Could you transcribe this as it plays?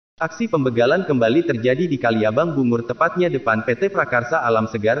Aksi pembegalan kembali terjadi di Kaliabang Bungur, tepatnya depan PT Prakarsa Alam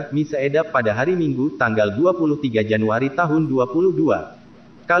Segar, seedap pada hari Minggu, tanggal 23 Januari tahun 2022.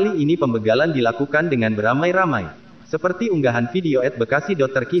 Kali ini pembegalan dilakukan dengan beramai-ramai. Seperti unggahan video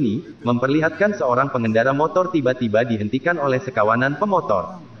 @bekasi.terkini, memperlihatkan seorang pengendara motor tiba-tiba dihentikan oleh sekawanan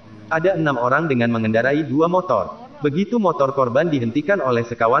pemotor. Ada 6 orang dengan mengendarai 2 motor. Begitu motor korban dihentikan oleh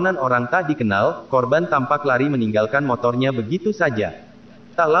sekawanan orang tak dikenal, korban tampak lari meninggalkan motornya begitu saja.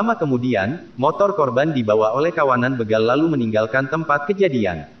 Tak lama kemudian, motor korban dibawa oleh kawanan begal lalu meninggalkan tempat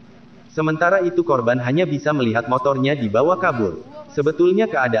kejadian. Sementara itu korban hanya bisa melihat motornya dibawa kabur.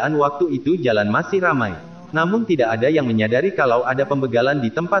 Sebetulnya keadaan waktu itu jalan masih ramai. Namun tidak ada yang menyadari kalau ada pembegalan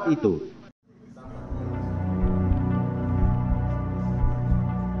di tempat itu.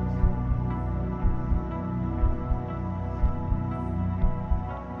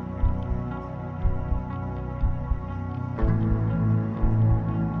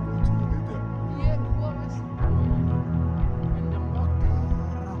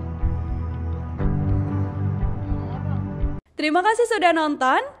 Terima kasih sudah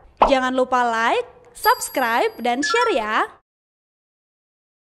nonton. Jangan lupa like, subscribe, dan share ya.